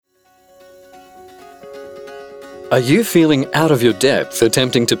Are you feeling out of your depth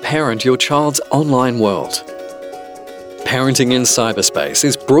attempting to parent your child's online world? Parenting in Cyberspace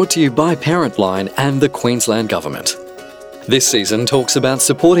is brought to you by Parentline and the Queensland Government. This season talks about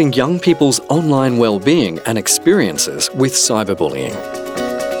supporting young people's online well-being and experiences with cyberbullying.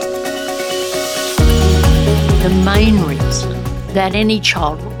 The main reason that any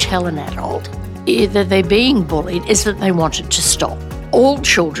child will tell an adult that they're being bullied is that they want it to stop. All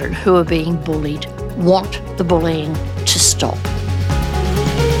children who are being bullied want the bullying to stop.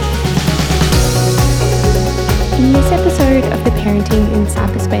 In this episode of the Parenting in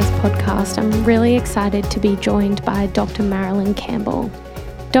Cyberspace podcast, I'm really excited to be joined by Dr. Marilyn Campbell.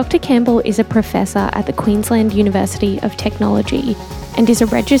 Dr. Campbell is a professor at the Queensland University of Technology and is a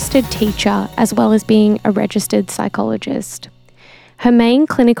registered teacher as well as being a registered psychologist. Her main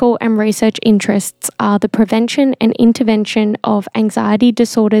clinical and research interests are the prevention and intervention of anxiety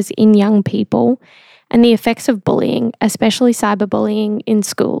disorders in young people and the effects of bullying, especially cyberbullying, in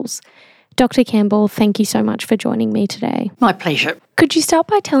schools. Dr. Campbell, thank you so much for joining me today. My pleasure. Could you start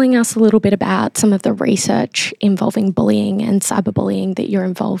by telling us a little bit about some of the research involving bullying and cyberbullying that you're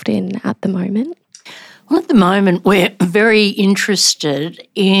involved in at the moment? Well, at the moment, we're very interested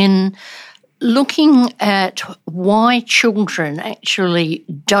in looking at why children actually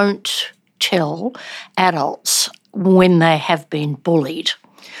don't tell adults when they have been bullied.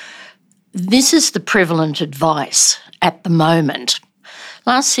 This is the prevalent advice at the moment.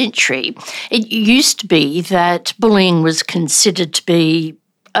 Last century, it used to be that bullying was considered to be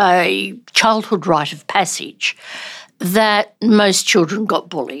a childhood rite of passage, that most children got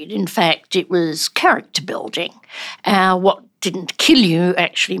bullied. In fact, it was character building. What didn't kill you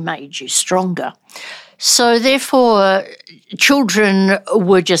actually made you stronger. So therefore, children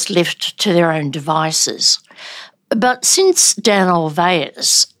were just left to their own devices. But since Dan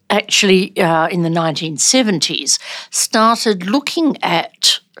Olveus actually in the 1970s started looking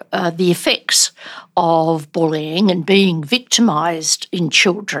at the effects of bullying and being victimised in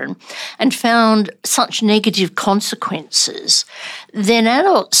children and found such negative consequences, then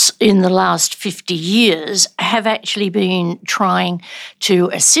adults in the last 50 years have actually been trying to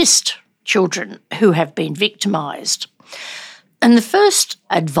assist children who have been victimised. And the first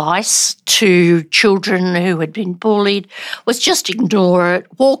advice to children who had been bullied was just ignore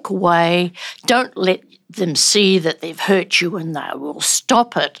it, walk away, don't let them see that they've hurt you and they will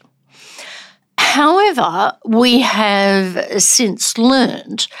stop it. However, we have since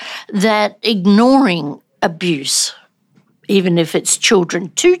learned that ignoring abuse, even if it's children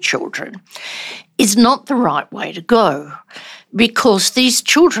to children, is not the right way to go, because these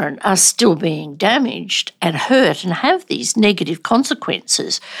children are still being damaged and hurt and have these negative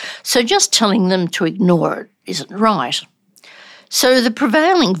consequences. So just telling them to ignore it isn't right. So the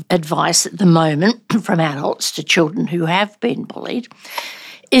prevailing advice at the moment from adults to children who have been bullied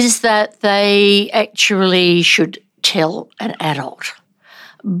is that they actually should tell an adult.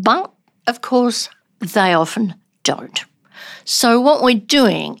 But, of course, they often don't. So what we're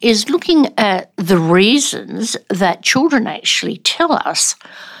doing is looking at the reasons that children actually tell us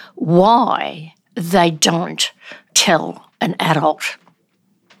why they don't tell an adult.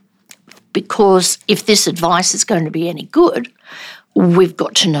 Because if this advice is going to be any good, we've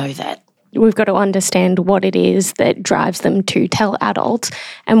got to know that. We've got to understand what it is that drives them to tell adults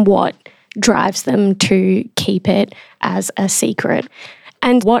and what drives them to keep it as a secret.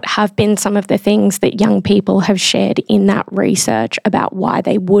 And what have been some of the things that young people have shared in that research about why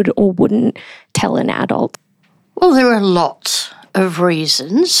they would or wouldn't tell an adult? Well, there are lots of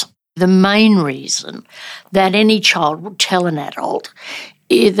reasons. The main reason that any child would tell an adult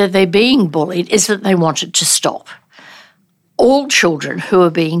that they're being bullied is that they want it to stop. All children who are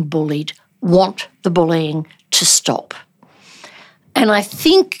being bullied want the bullying to stop. And I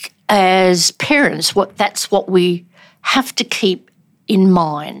think as parents, that's what we have to keep in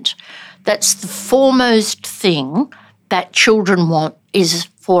mind. That's the foremost thing that children want, is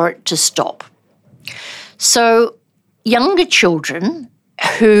for it to stop. So younger children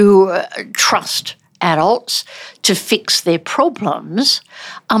who trust adults to fix their problems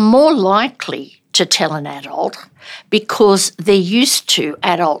are more likely to tell an adult because they're used to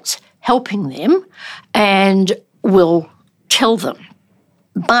adults helping them and will tell them.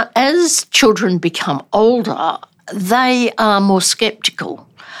 But as children become older, they are more sceptical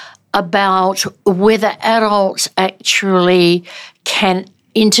about whether adults actually can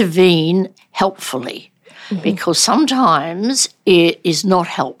intervene helpfully, because sometimes it is not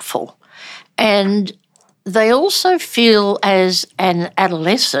helpful. And they also feel as an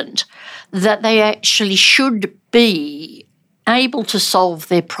adolescent that they actually should be able to solve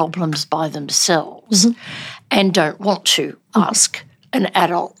their problems by themselves. and don't want to ask an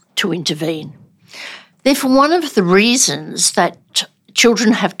adult to intervene. Therefore, one of the reasons that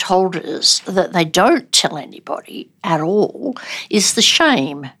children have told us that they don't tell anybody at all is the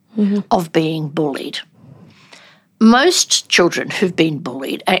shame of being bullied. Most children who've been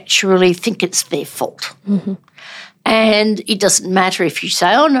bullied actually think it's their fault. And it doesn't matter if you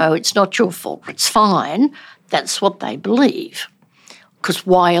say, oh, no, it's not your fault, it's fine. That's what they believe. Because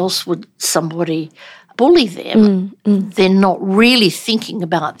why else would somebody bully them? They're not really thinking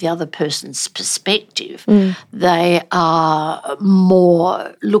about the other person's perspective. They are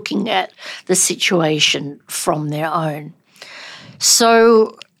more looking at the situation from their own.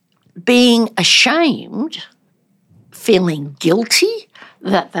 So being ashamed, feeling guilty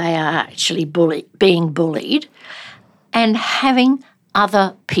that they are actually being bullied, and having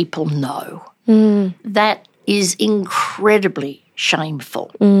other people know. That is incredibly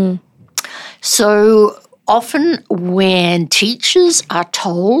shameful. So often when teachers are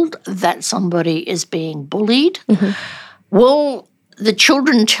told that somebody is being bullied, well, the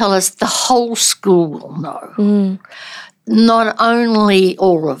children tell us the whole school will know. Not only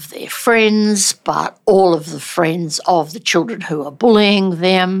all of their friends, but all of the friends of the children who are bullying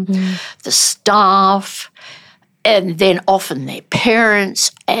them, the staff, and then often their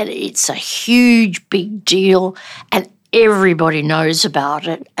parents, and it's a huge, big deal, and everybody knows about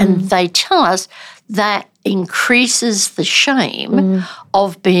it, and they tell us that increases the shame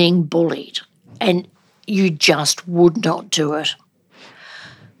of being bullied, and you just would not do it.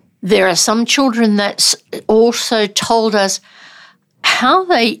 There are some children that also told us how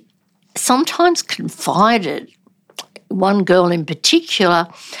they sometimes confided, one girl in particular,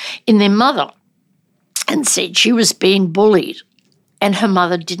 in their mother, and said she was being bullied and her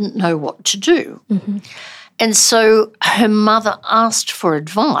mother didn't know what to do. And so her mother asked for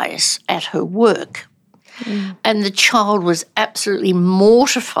advice at her work, and the child was absolutely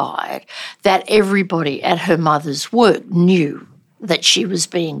mortified that everybody at her mother's work knew that she was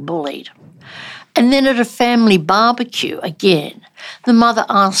being bullied. And then at a family barbecue, again, the mother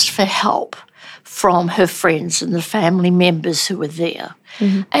asked for help from her friends and the family members who were there.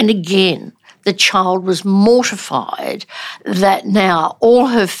 And again, the child was mortified that now all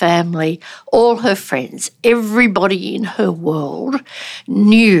her family, all her friends, everybody in her world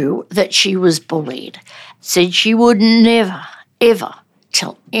knew that she was bullied. Said she would never, ever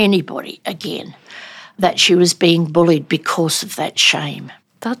tell anybody again that she was being bullied because of that shame.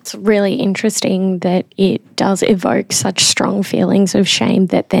 That's really interesting that it does evoke such strong feelings of shame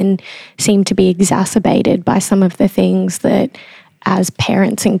that then seem to be exacerbated by some of the things that as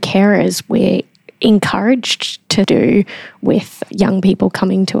parents and carers we're encouraged to do with young people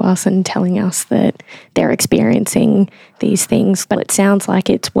coming to us and telling us that they're experiencing these things. But it sounds like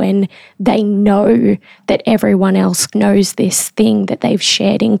it's when they know that everyone else knows this thing that they've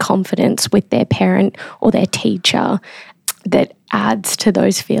shared in confidence with their parent or their teacher that adds to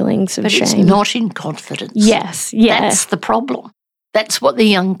those feelings of shame. But it's not in confidence. Yes, yeah. That's the problem. That's what the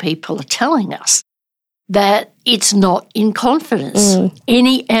young people are telling us, that it's not in confidence.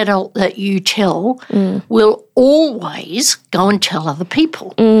 Any adult that you tell will always go and tell other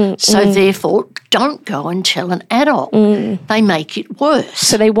people. So therefore, don't go and tell an adult. They make it worse.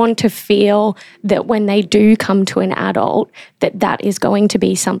 So they want to feel that when they do come to an adult, that is going to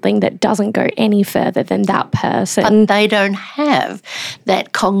be something that doesn't go any further than that person. But they don't have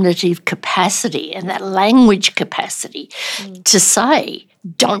that cognitive capacity and that language capacity to say,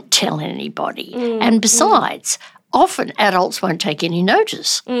 don't tell anybody. And besides, often adults won't take any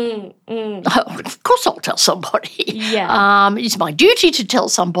notice. Of course I'll tell somebody. It's my duty to tell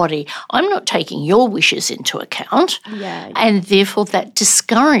somebody. I'm not taking your wishes into account. And therefore that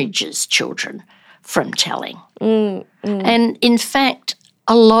discourages children from telling. And in fact,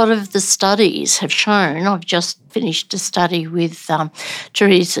 a lot of the studies have shown, I've just finished a study with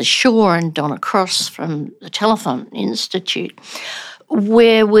Teresa Shaw and Donna Cross from the Telethon Institute,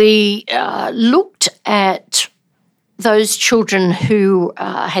 where we looked at those children who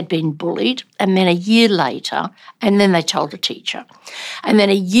had been bullied, and then a year later, and then they told a teacher. And then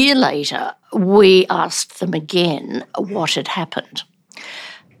a year later, we asked them again what had happened.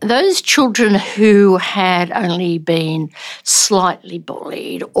 Those children who had only been slightly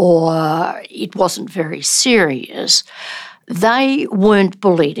bullied or it wasn't very serious, they weren't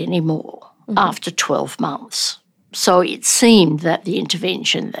bullied anymore after 12 months. So it seemed that the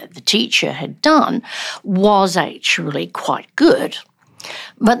intervention that the teacher had done was actually quite good.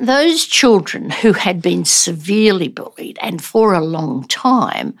 But those children who had been severely bullied and for a long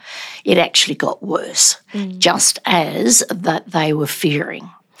time, it actually got worse, just as that they were fearing.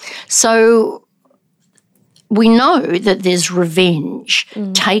 So we know that there's revenge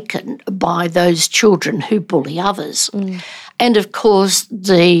taken by those children who bully others. And, of course,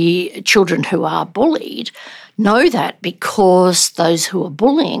 the children who are bullied know that because those who are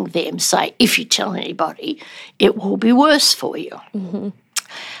bullying them say, if you tell anybody, it will be worse for you.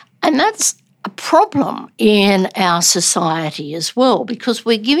 And that's a problem in our society as well, because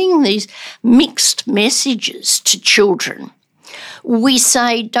we're giving these mixed messages to children. We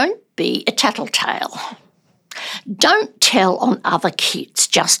say, don't be a tattletale. Don't tell on other kids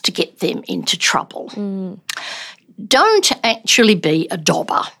just to get them into trouble. Don't actually be a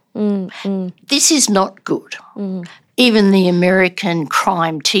dobber. This is not good. Even the American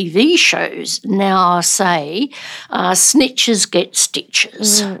crime TV shows now say snitches get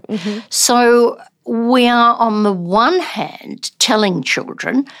stitches. So we are, on the one hand, telling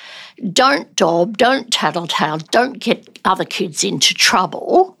children, don't dob, don't tattletale, don't get other kids into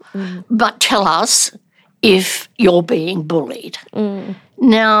trouble, but tell us if you're being bullied.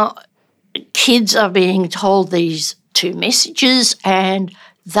 Now, kids are being told these two messages and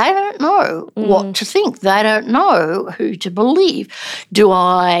they don't know what to think. They don't know who to believe. Do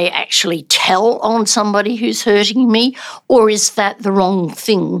I actually tell on somebody who's hurting me, or is that the wrong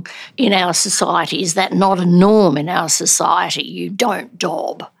thing in our society? Is that not a norm in our society? You don't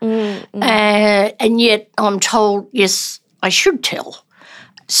dob. And yet I'm told, yes, I should tell.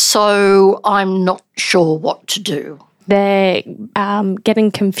 So I'm not sure what to do. They're getting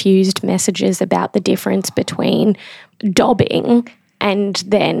confused messages about the difference between dobbing and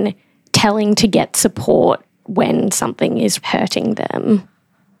then telling to get support when something is hurting them.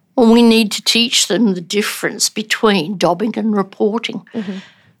 Well, we need to teach them the difference between dobbing and reporting.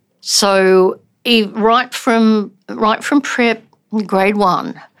 So right from prep, grade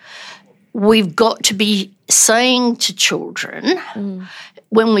 1, we've got to be saying to children,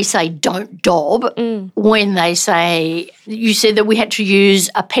 when we say don't dob, when they say, you said that we had to use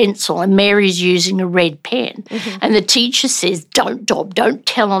a pencil and Mary's using a red pen, and the teacher says don't dob, don't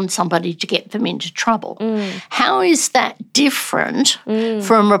tell on somebody to get them into trouble. How is that different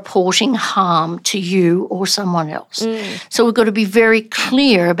from reporting harm to you or someone else? So we've got to be very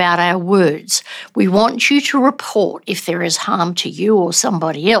clear about our words. We want you to report if there is harm to you or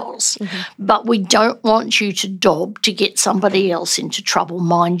somebody else, but we don't want you to dob to get somebody else into trouble.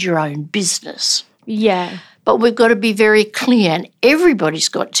 Mind your own business. Yeah. But we've got to be very clear, and everybody's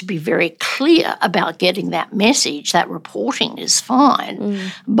got to be very clear about getting that message that reporting is fine,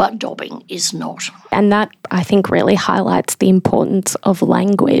 but dobbing is not. And that, I think, really highlights the importance of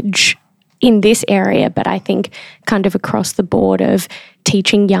language in this area, but I think kind of across the board of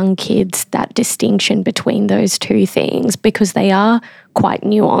teaching young kids that distinction between those two things, because they are quite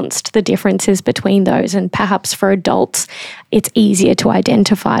nuanced, the differences between those. And perhaps for adults, it's easier to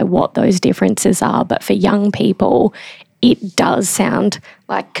identify what those differences are. But for young people, it does sound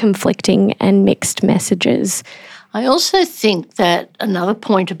like conflicting and mixed messages. I also think that another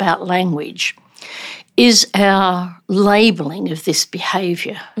point about language is our labelling of this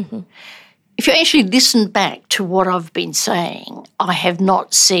behaviour. If you actually listen back to what I've been saying, I have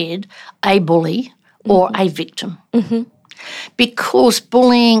not said a bully or a victim, because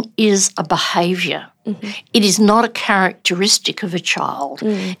bullying is a behaviour. It is not a characteristic of a child,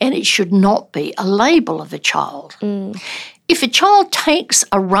 and it should not be a label of a child. If a child takes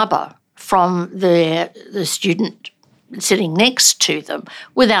a rubber from the student sitting next to them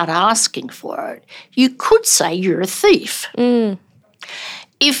without asking for it, you could say you're a thief.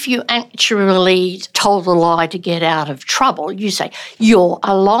 If you actually told a lie to get out of trouble, you say, you're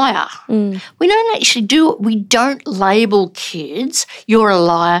a liar. We don't actually do it. We don't label kids, you're a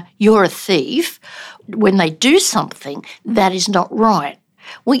liar, you're a thief, when they do something that is not right.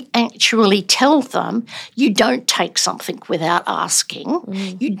 We actually tell them, you don't take something without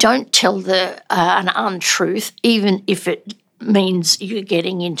asking. You don't tell an untruth, even if it means you're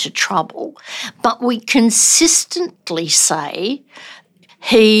getting into trouble. But we consistently say,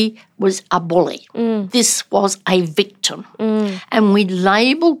 he was a bully. This was a victim. And we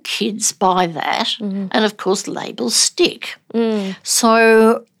label kids by that, and of course labels stick.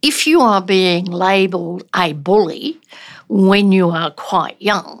 So if you are being labelled a bully when you are quite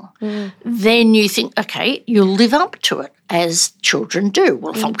young, then you think, okay, you'll live up to it, as children do.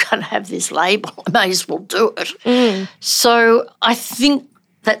 Well, if I'm going to have this label, I may as well do it. So I think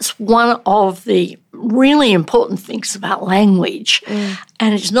that's one of the really important things about language.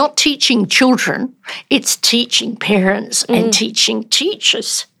 And it's not teaching children, it's teaching parents and teaching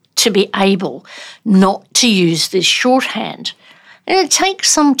teachers to be able not to use this shorthand. And it takes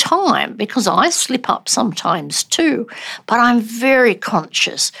some time because I slip up sometimes too, but I'm very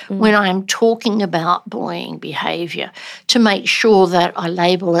conscious when I'm talking about bullying behaviour to make sure that I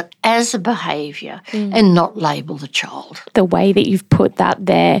label it as a behaviour and not label the child. The way that you've put that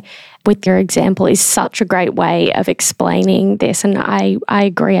there with your example is such a great way of explaining this, and I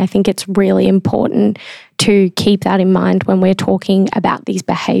agree. I think it's really important to keep that in mind when we're talking about these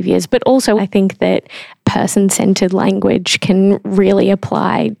behaviours. But also I think that person-centred language can really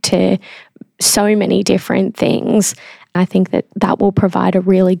apply to so many different things. I think that that will provide a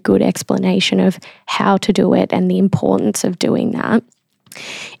really good explanation of how to do it and the importance of doing that.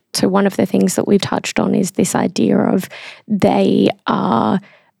 So one of the things that we've touched on is this idea of they are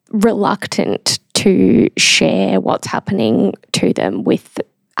reluctant to share what's happening to them with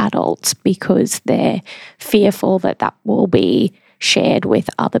adults because they're fearful that that will be shared with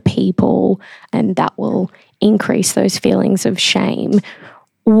other people and that will increase those feelings of shame.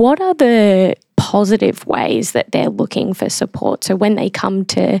 What are the positive ways that they're looking for support? So when they come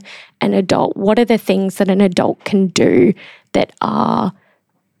to an adult, what are the things that an adult can do that are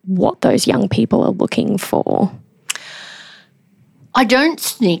what those young people are looking for? I don't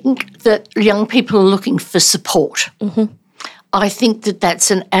think that young people are looking for support. I think that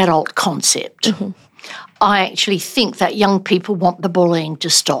that's an adult concept. I actually think that young people want the bullying to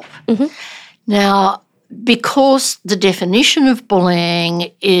stop. Now, because the definition of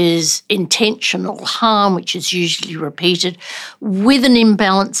bullying is intentional harm, which is usually repeated, with an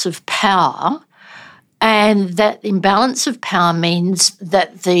imbalance of power, and that imbalance of power means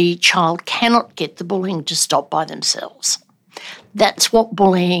that the child cannot get the bullying to stop by themselves. That's what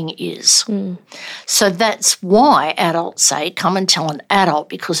bullying is. So that's why adults say, come and tell an adult,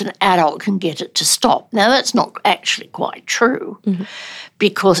 because an adult can get it to stop. Now, that's not actually quite true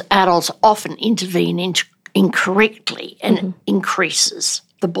because adults often intervene incorrectly and it increases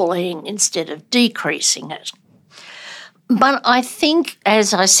the bullying instead of decreasing it. But I think,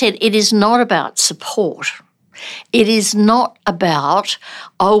 as I said, it is not about support. It is not about,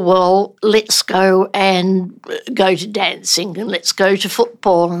 oh, well, let's go to dancing and let's go to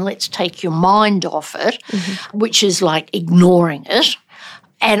football and let's take your mind off it, which is like ignoring it.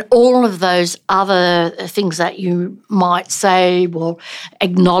 And all of those other things that you might say, well,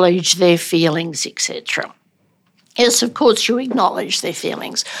 acknowledge their feelings, etc. Yes, of course, you acknowledge their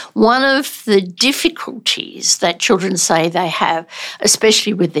feelings. One of the difficulties that children say they have,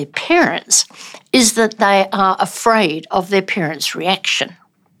 especially with their parents, is that they are afraid of their parents' reaction.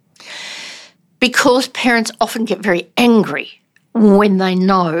 Because parents often get very angry when they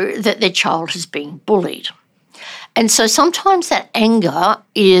know that their child is being bullied. And so sometimes that anger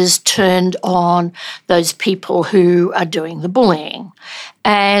is turned on those people who are doing the bullying,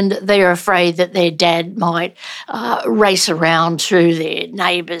 and they're afraid that their dad might race around to their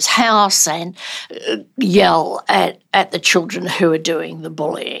neighbour's house and yell at the children who are doing the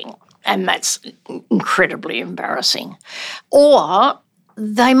bullying, and that's incredibly embarrassing. Or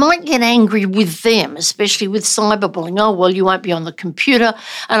they might get angry with them, especially with cyberbullying. Oh, well, you won't be on the computer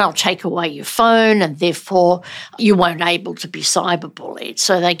and I'll take away your phone and therefore you won't able to be cyberbullied.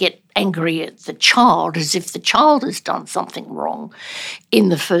 So they get angry at the child as if the child has done something wrong in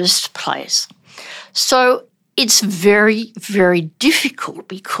the first place. So it's very, very difficult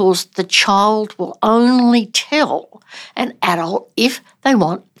because the child will only tell an adult if they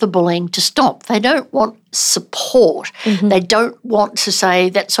want the bullying to stop. They don't want support. They don't want to say,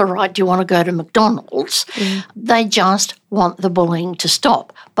 that's all right, do you want to go to McDonald's? They just want the bullying to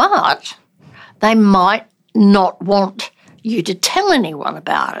stop. But they might not want you to tell anyone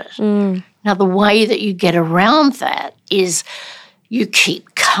about it. Now, the way that you get around that is you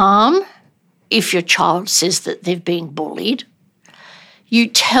keep calm. If your child says that they've been bullied, you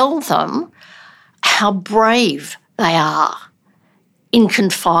tell them how brave they are in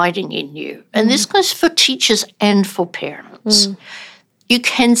confiding in you. And this goes for teachers and for parents. You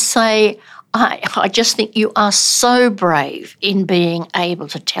can say, I just think you are so brave in being able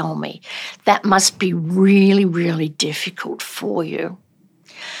to tell me. That must be really, really difficult for you.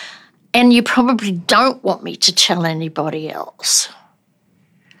 And you probably don't want me to tell anybody else.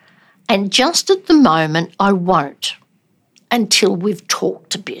 And just at the moment, I won't until we've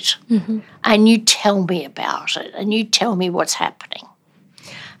talked a bit. And you tell me about it and you tell me what's happening.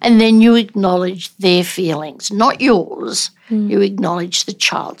 And then you acknowledge their feelings, not yours. You acknowledge the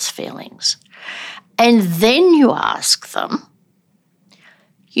child's feelings. And then you ask them,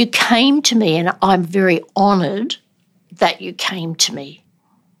 you came to me and I'm very honoured that you came to me.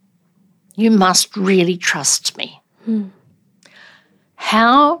 You must really trust me.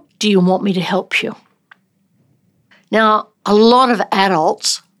 How do you want me to help you? Now, a lot of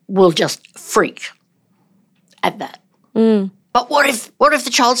adults will just freak at that. But what if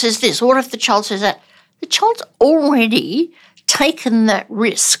the child says this? What if the child says that? The child's already taken that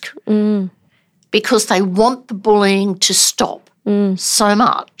risk because they want the bullying to stop so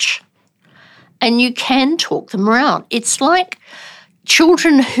much. And you can talk them around. It's like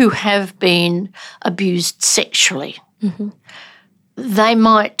children who have been abused sexually. They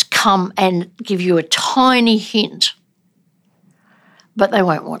might come and give you a tiny hint, but they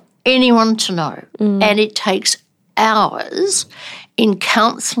won't want anyone to know. And it takes hours in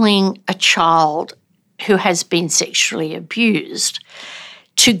counselling a child who has been sexually abused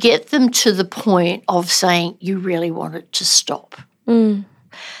to get them to the point of saying, you really want it to stop. They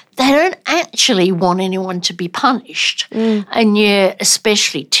don't actually want anyone to be punished. And yet,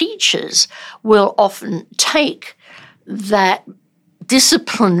 especially teachers will often take that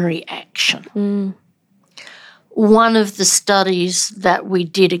disciplinary action. One of the studies that we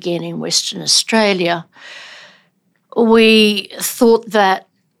did again in Western Australia, we thought that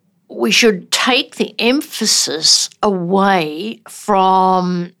we should take the emphasis away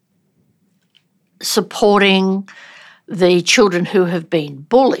from supporting the children who have been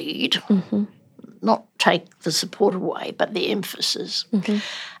bullied, not take the support away, but the emphasis,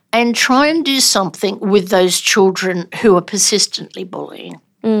 and try and do something with those children who are persistently bullying.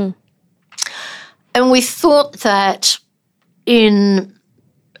 And we thought that in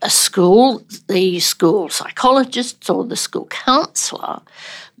a school, the school psychologist or the school counsellor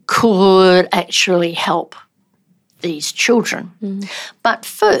could actually help these children. But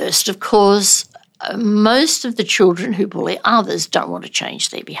first, of course, most of the children who bully others don't want to change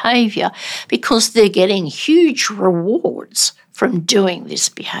their behaviour because they're getting huge rewards from doing this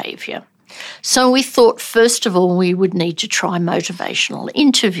behaviour. So we thought, first of all, we would need to try motivational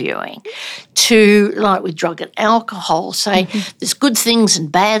interviewing to, like with drug and alcohol, say there's good things and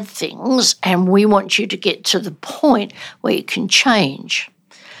bad things, and we want you to get to the point where you can change.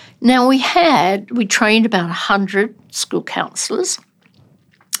 Now, we trained about 100 school counsellors.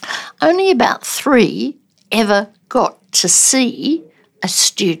 Only about 3 ever got to see a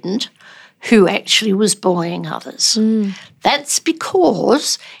student who actually was bullying others. That's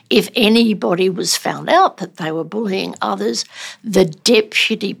because if anybody was found out that they were bullying others, the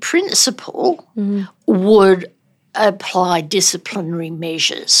deputy principal would apply disciplinary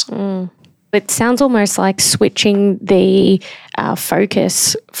measures. It sounds almost like switching the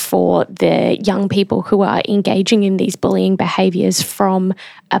focus for the young people who are engaging in these bullying behaviours from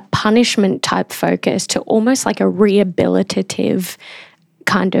a punishment type focus to almost like a rehabilitative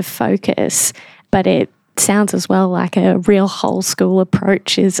kind of focus. But it sounds as well like a real whole school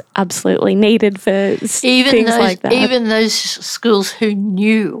approach is absolutely needed for things like that. Even those schools who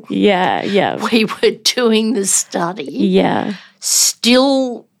knew we were doing the study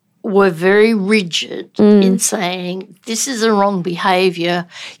still were very rigid in saying this is a wrong behaviour,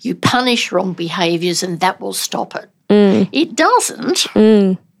 you punish wrong behaviours and that will stop it. It doesn't,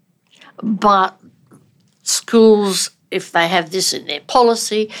 but schools, if they have this in their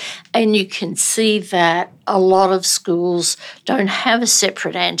policy, and you can see that a lot of schools don't have a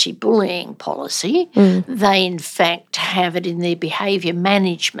separate anti-bullying policy, they in fact have it in their behaviour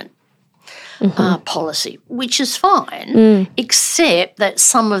management policy, which is fine, except that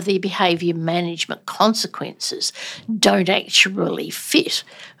some of the behaviour management consequences don't actually fit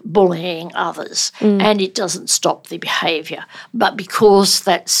bullying others and it doesn't stop the behaviour. But because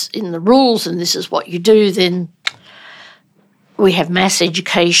that's in the rules and this is what you do, then we have mass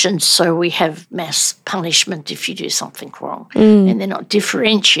education, so we have mass punishment if you do something wrong. And they're not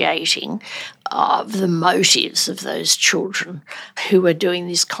differentiating the motives of those children who are doing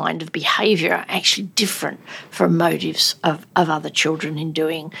this kind of behaviour are actually different from motives of other children in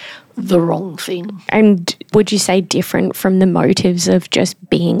doing the wrong thing. And would you say different from the motives of just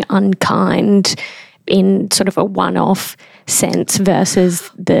being unkind in sort of a one-off sense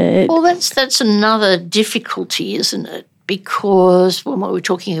versus the... Well, that's another difficulty, isn't it? Because when we were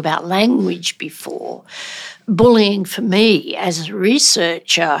talking about language before, bullying for me as a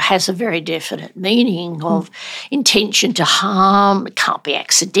researcher has a very definite meaning of intention to harm. It can't be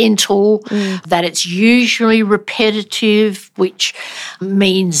accidental, that it's usually repetitive, which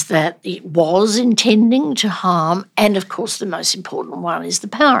means that it was intending to harm. And, of course, the most important one is the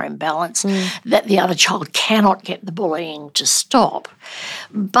power imbalance, that the other child cannot get the bullying to stop.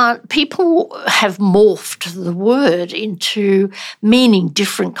 But people have morphed the word into meaning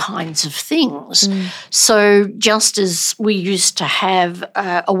different kinds of things. So So just as we used to have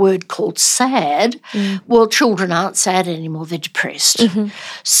a word called sad, well, children aren't sad anymore, they're depressed. Mm-hmm.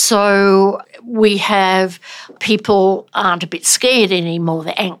 So we have people aren't a bit scared anymore,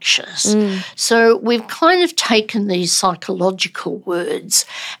 they're anxious. So we've kind of taken these psychological words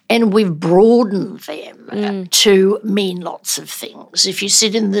and we've broadened them to mean lots of things. If you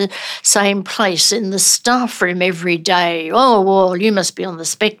sit in the same place in the staff room every day, oh, well, you must be on the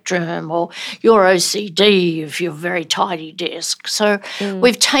spectrum, or you're OCD if you're a very tidy desk. So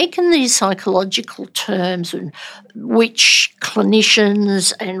we've taken these psychological terms which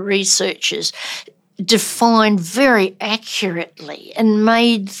clinicians and researchers define very accurately and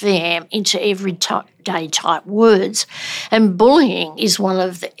made them into everyday type words. And bullying is one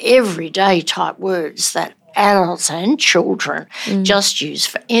of the everyday type words that adults and children just use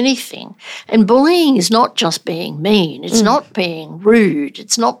for anything. And bullying is not just being mean, it's not being rude,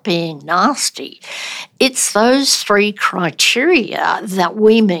 it's not being nasty. It's those three criteria that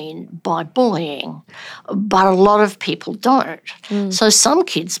we mean by bullying, but a lot of people don't. So some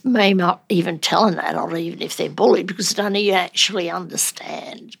kids may not even tell an adult even if they're bullied because they don't even actually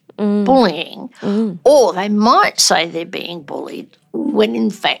understand bullying, or they might say they're being bullied when in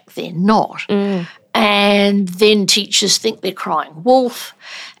fact they're not. And then teachers think they're crying wolf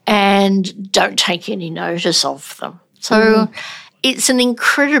and don't take any notice of them. So it's an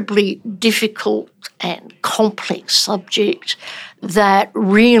incredibly difficult and complex subject that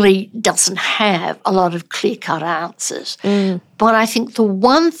really doesn't have a lot of clear-cut answers. But I think the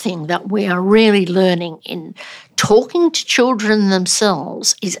one thing that we are really learning in talking to children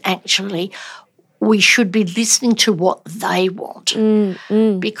themselves is actually we should be listening to what they want,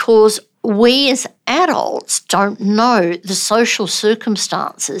 because we as adults don't know the social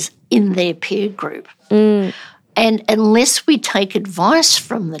circumstances in their peer group. And unless we take advice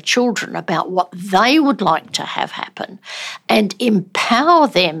from the children about what they would like to have happen and empower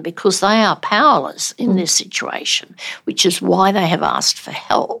them, because they are powerless in this situation, which is why they have asked for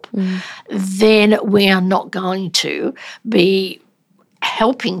help, then we are not going to be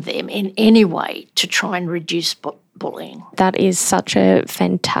helping them in any way to try and reduce bullying. That is such a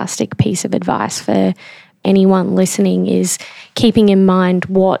fantastic piece of advice for anyone listening, is keeping in mind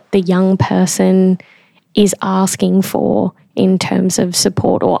what the young person is asking for in terms of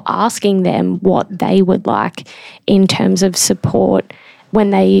support, or asking them what they would like in terms of support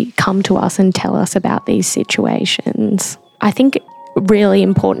when they come to us and tell us about these situations. I think really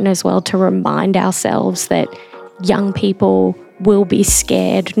important as well to remind ourselves that young people will be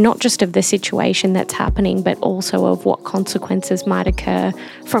scared, not just of the situation that's happening, but also of what consequences might occur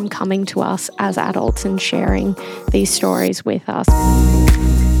from coming to us as adults and sharing these stories with us.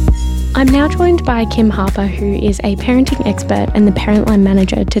 I'm now joined by Kim Harper, who is a parenting expert and the Parent Line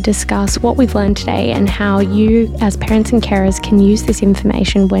manager, to discuss what we've learned today and how you, as parents and carers, can use this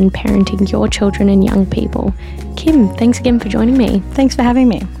information when parenting your children and young people. Kim, thanks again for joining me. Thanks for having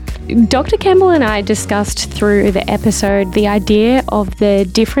me. Dr. Campbell and I discussed through the episode the idea of the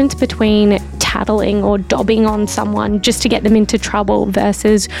difference between tattling or dobbing on someone just to get them into trouble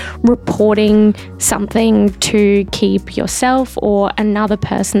versus reporting something to keep yourself or another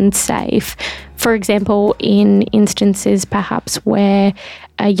person safe. For example, in instances perhaps where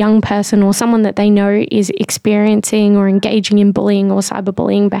a young person or someone that they know is experiencing or engaging in bullying or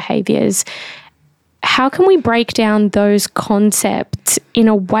cyberbullying behaviours, how can we break down those concepts in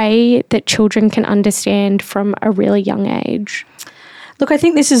a way that children can understand from a really young age? Look, I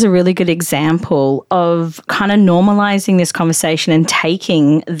think this is a really good example of kind of normalizing this conversation and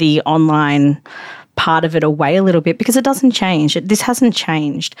taking the online part of it away a little bit, because it doesn't change. This hasn't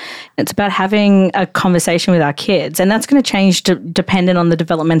changed. It's about having a conversation with our kids, and that's going to change dependent on the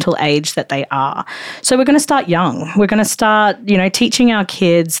developmental age that they are. So we're going to start young. We're going to start, teaching our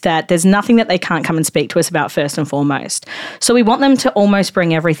kids that there's nothing that they can't come and speak to us about first and foremost. So we want them to almost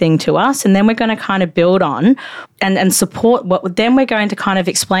bring everything to us, and then we're going to kind of build on and support then we're going to kind of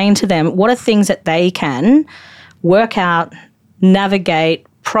explain to them what are things that they can work out, navigate,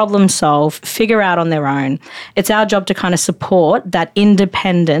 problem solve, figure out on their own. It's our job to kind of support that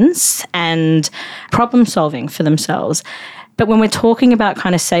independence and problem solving for themselves. But when we're talking about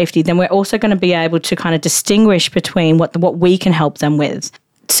kind of safety, then we're also going to be able to kind of distinguish between what we can help them with.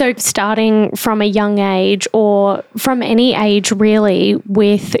 So starting from a young age, or from any age really,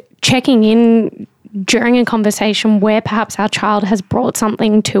 with checking in during a conversation where perhaps our child has brought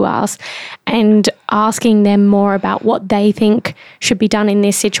something to us and asking them more about what they think should be done in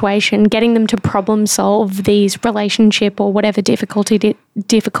this situation, getting them to problem solve these relationship or whatever difficulties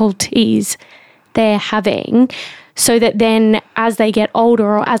they're having, so that then as they get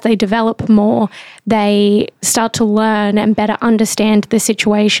older or as they develop more, they start to learn and better understand the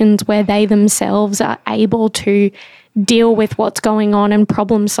situations where they themselves are able to deal with what's going on and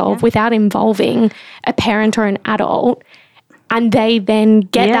problem solve without involving a parent or an adult. And they then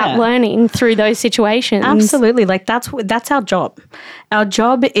get that learning through those situations. Absolutely. Like that's our job. Our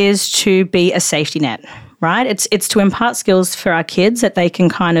job is to be a safety net, right? It's to impart skills for our kids that they can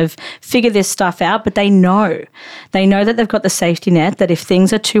kind of figure this stuff out, but they know that they've got the safety net, that if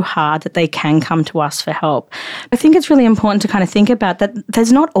things are too hard, that they can come to us for help. I think it's really important to kind of think about that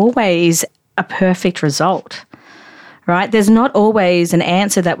there's not always a perfect result. Right? There's not always an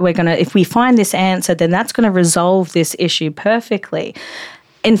answer that if we find this answer, then that's going to resolve this issue perfectly.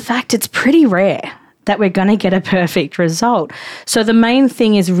 In fact, it's pretty rare that we're going to get a perfect result. So the main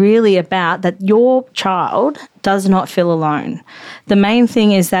thing is really about that your child does not feel alone. The main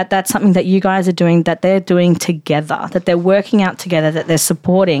thing is that that's something that you guys are doing, that they're doing together, that they're working out together, that they're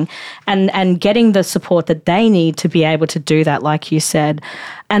supporting and getting the support that they need to be able to do that, like you said.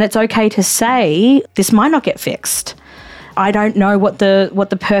 And it's okay to say, this might not get fixed. I don't know what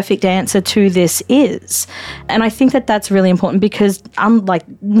the perfect answer to this is. And I think that that's really important because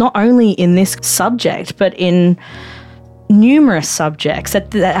not only in this subject, but in numerous subjects,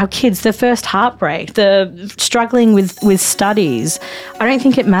 that our kids, the first heartbreak, the struggling with studies, I don't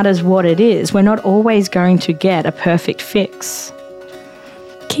think it matters what it is. We're not always going to get a perfect fix.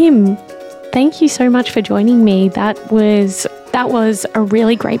 Kim, thank you so much for joining me. That was a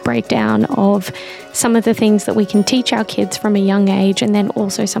really great breakdown of some of the things that we can teach our kids from a young age, and then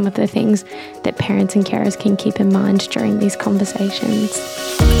also some of the things that parents and carers can keep in mind during these conversations.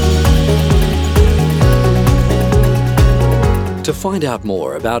 To find out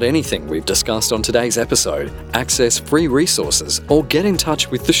more about anything we've discussed on today's episode, access free resources, or get in touch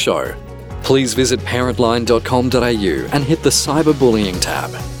with the show, please visit parentline.com.au and hit the Cyberbullying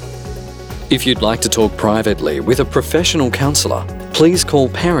tab. If you'd like to talk privately with a professional counsellor, please call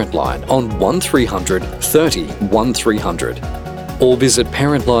Parentline on 1300 30 1300 or visit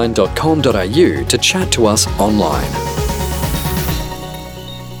parentline.com.au to chat to us online.